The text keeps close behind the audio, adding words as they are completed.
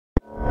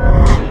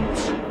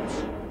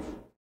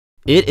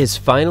It is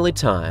finally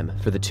time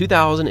for the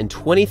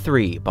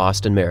 2023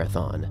 Boston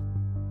Marathon.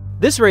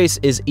 This race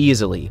is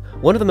easily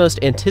one of the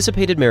most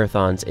anticipated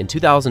marathons in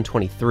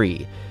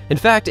 2023. In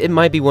fact, it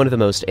might be one of the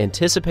most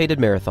anticipated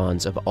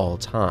marathons of all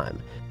time.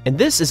 And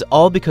this is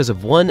all because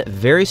of one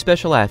very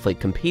special athlete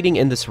competing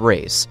in this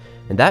race,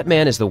 and that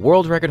man is the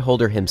world record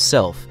holder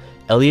himself,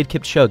 Eliud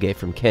Kipchoge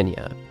from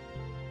Kenya.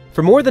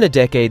 For more than a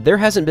decade, there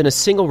hasn't been a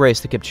single race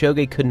that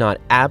Kipchoge could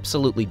not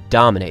absolutely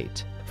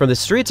dominate. From the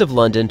streets of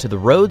London to the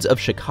roads of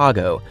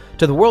Chicago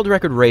to the world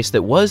record race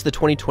that was the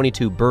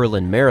 2022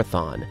 Berlin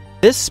Marathon,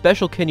 this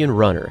special Kenyan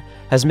runner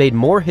has made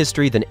more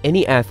history than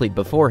any athlete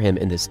before him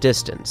in this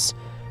distance.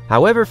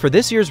 However, for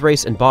this year's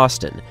race in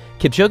Boston,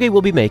 Kipchoge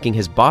will be making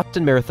his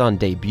Boston Marathon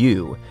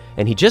debut,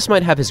 and he just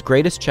might have his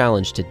greatest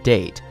challenge to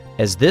date,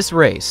 as this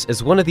race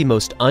is one of the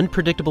most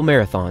unpredictable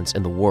marathons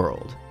in the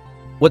world.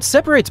 What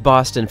separates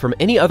Boston from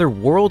any other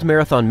world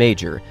marathon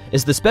major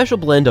is the special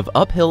blend of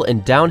uphill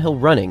and downhill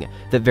running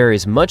that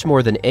varies much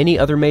more than any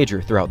other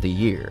major throughout the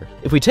year.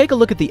 If we take a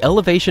look at the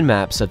elevation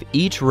maps of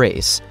each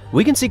race,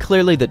 we can see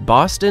clearly that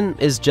Boston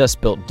is just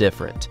built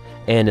different,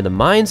 and in the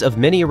minds of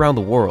many around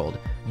the world,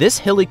 this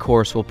hilly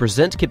course will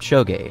present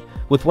Kipchoge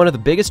with one of the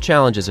biggest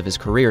challenges of his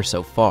career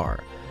so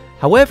far.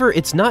 However,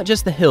 it's not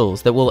just the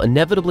hills that will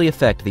inevitably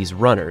affect these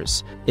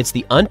runners, it's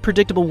the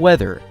unpredictable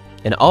weather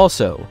and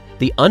also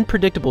the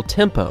unpredictable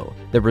tempo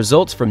that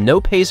results from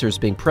no pacers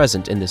being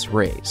present in this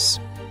race.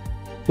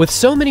 With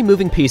so many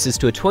moving pieces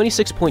to a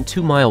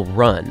 26.2-mile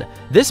run,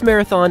 this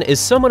marathon is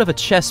somewhat of a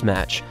chess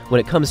match when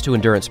it comes to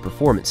endurance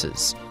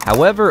performances.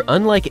 However,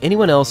 unlike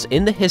anyone else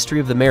in the history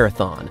of the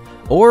marathon,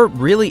 or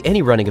really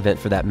any running event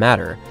for that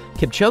matter,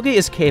 Kipchoge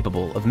is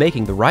capable of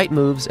making the right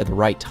moves at the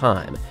right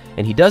time,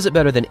 and he does it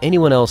better than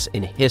anyone else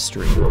in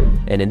history.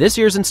 And in this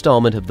year's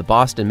installment of the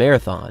Boston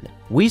Marathon,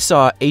 we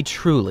saw a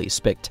truly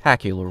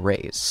spectacular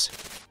race.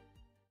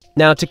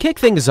 Now, to kick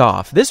things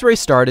off, this race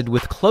started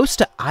with close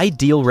to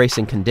ideal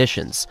racing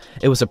conditions.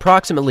 It was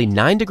approximately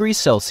 9 degrees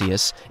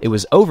Celsius, it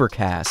was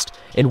overcast,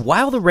 and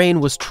while the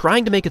rain was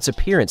trying to make its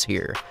appearance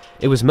here,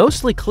 it was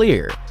mostly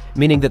clear,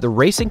 meaning that the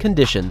racing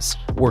conditions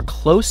were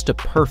close to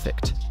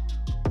perfect.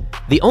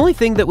 The only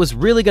thing that was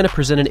really going to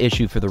present an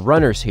issue for the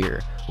runners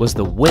here was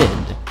the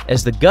wind,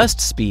 as the gust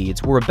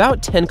speeds were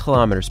about 10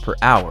 kilometers per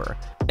hour,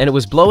 and it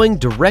was blowing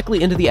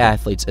directly into the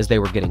athletes as they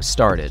were getting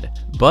started.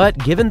 But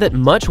given that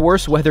much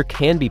worse weather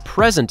can be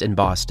present in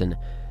Boston,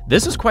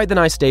 this was quite the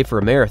nice day for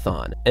a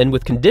marathon, and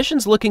with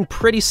conditions looking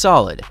pretty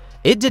solid,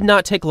 it did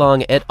not take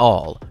long at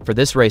all for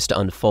this race to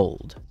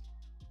unfold.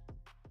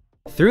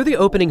 Through the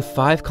opening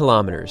 5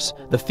 kilometers,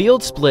 the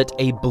field split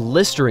a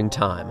blistering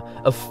time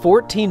of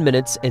 14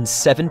 minutes and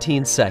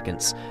 17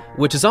 seconds,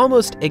 which is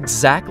almost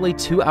exactly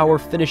 2-hour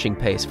finishing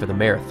pace for the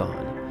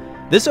marathon.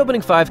 This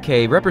opening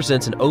 5K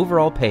represents an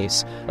overall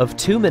pace of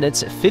 2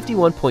 minutes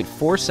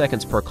 51.4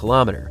 seconds per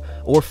kilometer,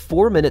 or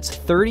 4 minutes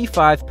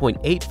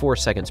 35.84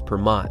 seconds per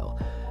mile.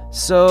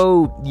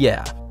 So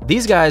yeah,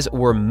 these guys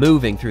were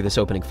moving through this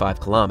opening 5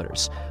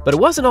 kilometers, but it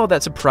wasn't all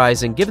that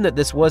surprising given that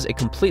this was a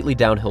completely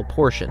downhill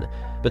portion,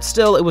 but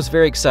still it was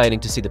very exciting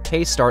to see the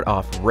pace start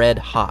off red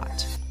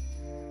hot.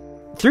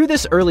 Through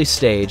this early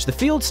stage, the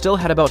field still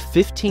had about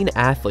 15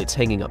 athletes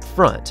hanging up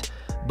front,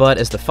 but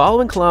as the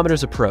following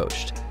kilometers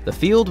approached, the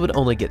field would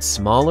only get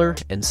smaller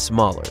and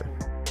smaller.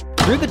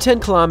 Through the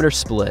 10-kilometer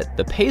split,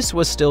 the pace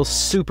was still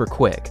super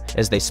quick,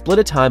 as they split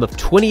a time of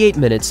 28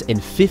 minutes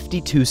and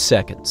 52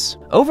 seconds.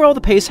 Overall,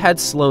 the pace had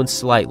slowed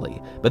slightly,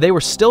 but they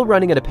were still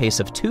running at a pace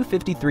of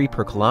 2:53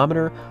 per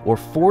kilometer or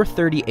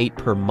 4:38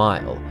 per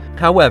mile.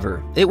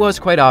 However, it was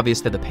quite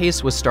obvious that the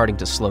pace was starting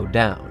to slow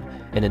down,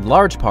 and in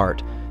large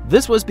part,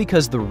 this was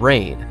because the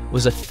rain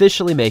was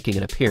officially making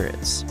an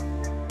appearance.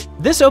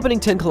 This opening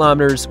 10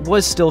 kilometers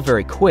was still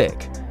very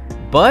quick,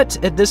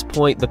 but at this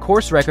point, the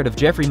course record of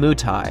Geoffrey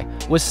Mutai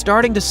was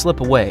starting to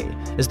slip away,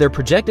 as their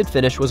projected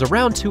finish was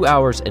around 2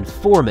 hours and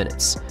 4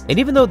 minutes. And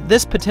even though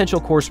this potential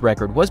course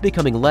record was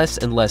becoming less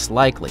and less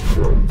likely,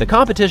 the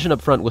competition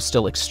up front was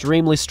still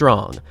extremely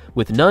strong,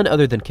 with none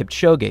other than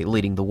Kipchoge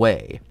leading the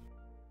way.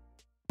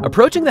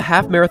 Approaching the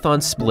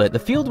half-marathon split, the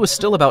field was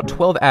still about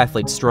 12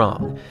 athletes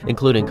strong,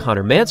 including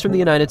Connor Mance from the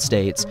United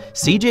States,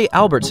 CJ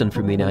Albertson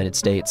from the United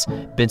States,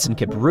 Benson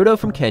Kipruto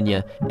from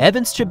Kenya,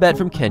 Evans Chebet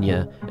from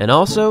Kenya, and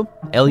also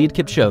Eliud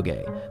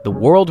Kipchoge, the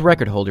world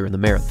record holder in the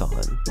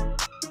marathon.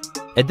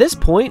 At this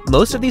point,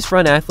 most of these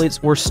front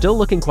athletes were still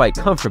looking quite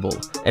comfortable,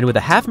 and with a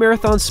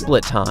half-marathon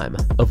split time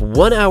of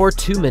 1 hour,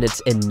 2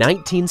 minutes, and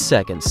 19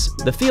 seconds,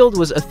 the field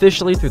was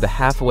officially through the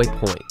halfway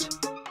point.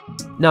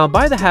 Now,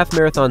 by the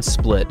half-marathon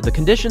split, the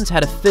conditions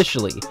had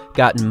officially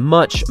gotten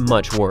much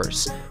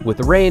worse, with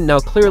the rain now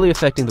clearly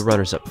affecting the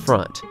runners up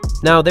front.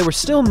 Now, they were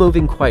still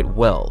moving quite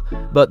well,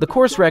 but the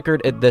course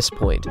record at this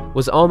point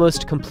was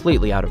almost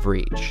completely out of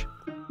reach.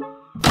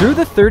 Through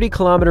the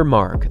 30-kilometer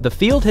mark, the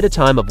field hit a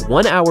time of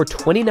 1 hour,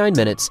 29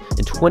 minutes,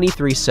 and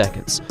 23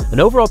 seconds,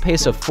 an overall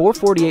pace of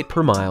 4:48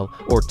 per mile,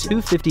 or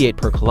 2:58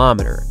 per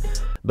kilometer.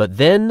 But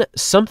then,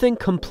 something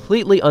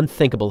completely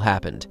unthinkable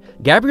happened.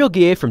 Gabriel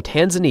Guillet from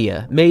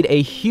Tanzania made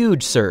a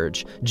huge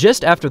surge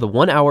just after the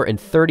 1 hour and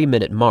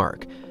 30-minute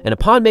mark, and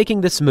upon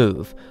making this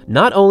move,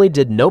 not only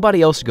did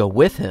nobody else go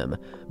with him,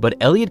 but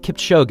Eliud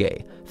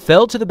Kipchoge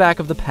fell to the back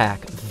of the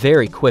pack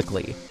very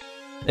quickly.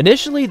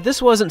 Initially,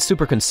 this wasn't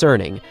super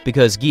concerning,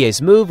 because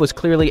Guillet's move was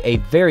clearly a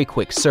very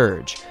quick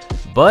surge,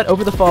 but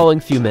over the following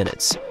few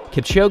minutes,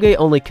 Kipchoge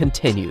only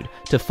continued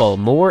to fall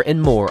more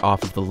and more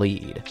off of the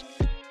lead.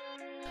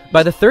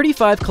 By the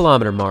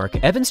 35-kilometer mark,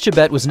 Evans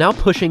Chebet was now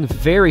pushing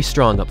very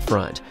strong up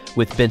front,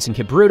 with Benson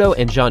Kipruto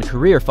and John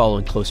Courier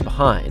following close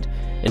behind.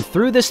 And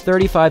through this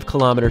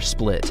 35-kilometer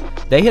split,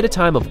 they hit a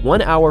time of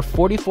 1 hour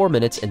 44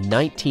 minutes and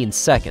 19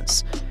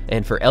 seconds.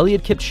 And for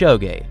Eliud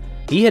Kipchoge,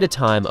 he hit a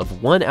time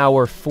of 1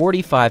 hour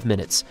 45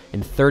 minutes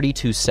and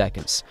 32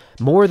 seconds,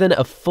 more than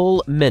a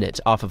full minute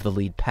off of the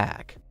lead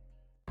pack.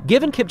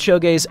 Given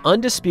Kipchoge's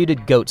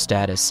undisputed GOAT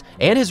status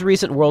and his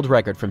recent world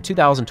record from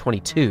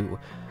 2022,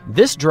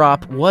 this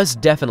drop was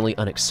definitely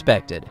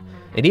unexpected,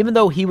 and even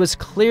though he was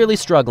clearly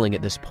struggling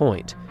at this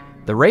point,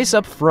 the race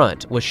up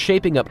front was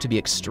shaping up to be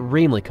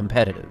extremely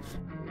competitive.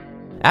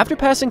 After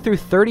passing through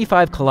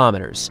 35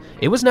 kilometers,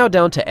 it was now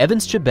down to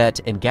Evans Chebet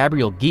and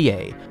Gabriel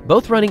Guillet,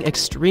 both running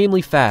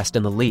extremely fast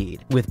in the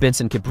lead, with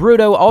Benson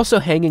Kipruto also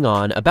hanging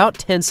on about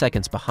 10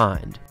 seconds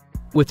behind.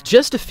 With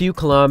just a few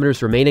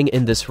kilometers remaining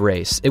in this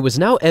race, it was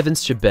now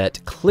Evans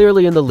Chebet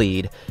clearly in the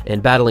lead,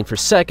 and battling for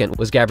second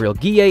was Gabriel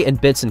Guillet and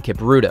Benson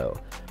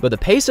Kipruto. But the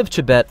pace of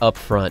Chebet up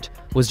front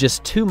was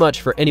just too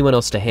much for anyone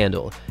else to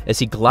handle, as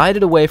he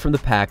glided away from the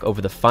pack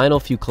over the final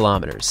few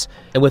kilometers.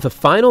 And with a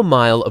final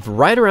mile of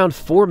right around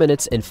 4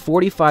 minutes and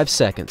 45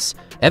 seconds,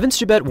 Evans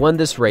Chebet won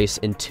this race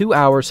in 2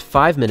 hours,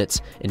 5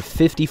 minutes, and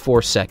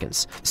 54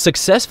 seconds,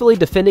 successfully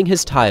defending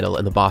his title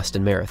in the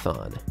Boston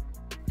Marathon.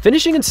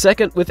 Finishing in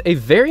second with a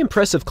very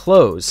impressive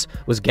close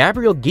was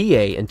Gabriel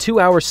Guillet in 2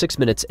 hours, 6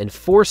 minutes, and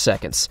 4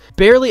 seconds,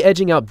 barely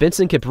edging out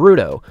Benson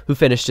Kipruto, who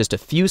finished just a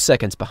few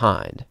seconds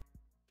behind.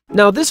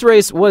 Now, this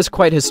race was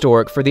quite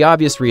historic for the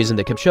obvious reason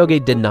that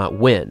Kipchoge did not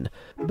win,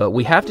 but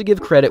we have to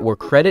give credit where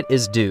credit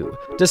is due.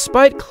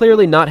 Despite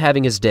clearly not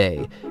having his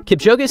day,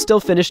 Kipchoge still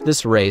finished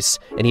this race,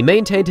 and he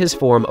maintained his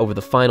form over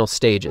the final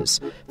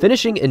stages,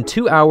 finishing in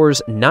 2 hours,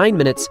 9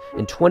 minutes,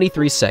 and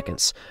 23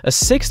 seconds, a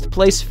 6th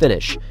place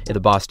finish in the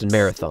Boston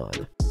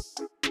Marathon.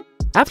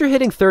 After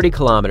hitting 30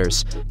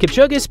 kilometers,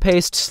 Kipchoge's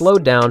pace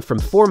slowed down from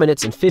 4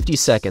 minutes and 50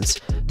 seconds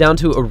down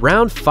to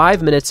around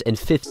 5 minutes and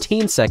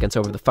 15 seconds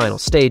over the final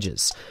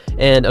stages.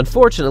 And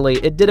unfortunately,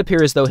 it did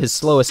appear as though his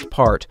slowest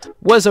part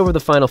was over the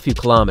final few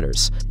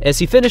kilometers, as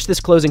he finished this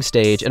closing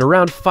stage in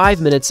around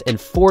 5 minutes and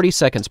 40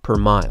 seconds per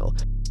mile.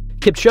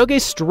 Kipchoge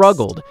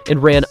struggled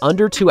and ran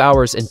under 2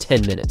 hours and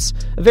 10 minutes,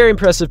 a very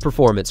impressive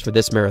performance for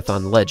this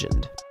marathon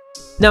legend.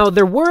 Now,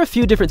 there were a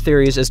few different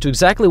theories as to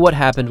exactly what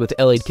happened with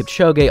Eliud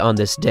Kipchoge on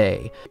this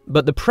day,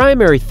 but the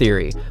primary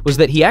theory was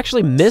that he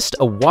actually missed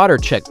a water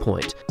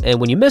checkpoint, and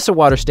when you miss a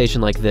water station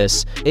like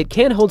this, it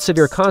can hold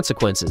severe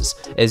consequences,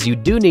 as you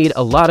do need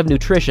a lot of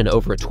nutrition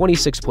over a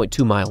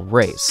 26.2-mile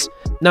race.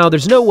 Now,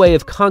 there's no way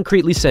of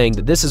concretely saying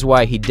that this is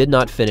why he did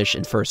not finish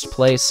in first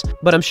place,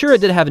 but I'm sure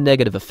it did have a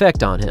negative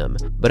effect on him.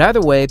 But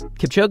either way,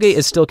 Kipchoge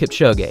is still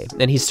Kipchoge,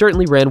 and he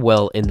certainly ran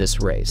well in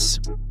this race.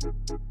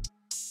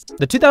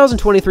 The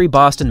 2023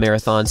 Boston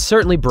Marathon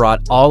certainly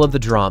brought all of the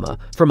drama,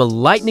 from a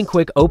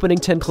lightning-quick opening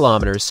 10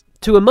 kilometers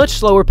to a much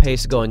slower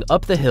pace going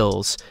up the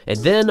hills, and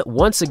then,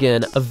 once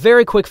again, a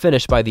very quick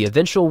finish by the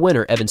eventual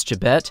winner, Evans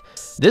Chebet.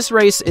 This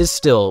race is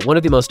still one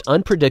of the most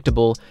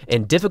unpredictable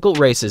and difficult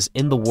races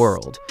in the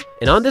world.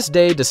 And on this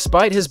day,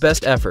 despite his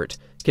best effort,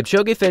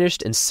 Kipchoge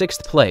finished in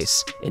 6th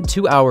place in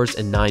 2 hours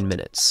and 9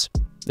 minutes.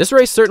 This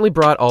race certainly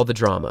brought all the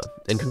drama,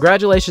 and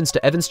congratulations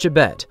to Evans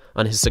Chebet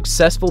on his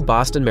successful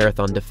Boston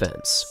Marathon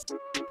defense.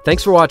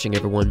 Thanks for watching,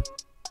 everyone,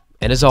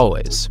 and as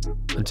always,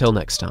 until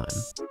next time.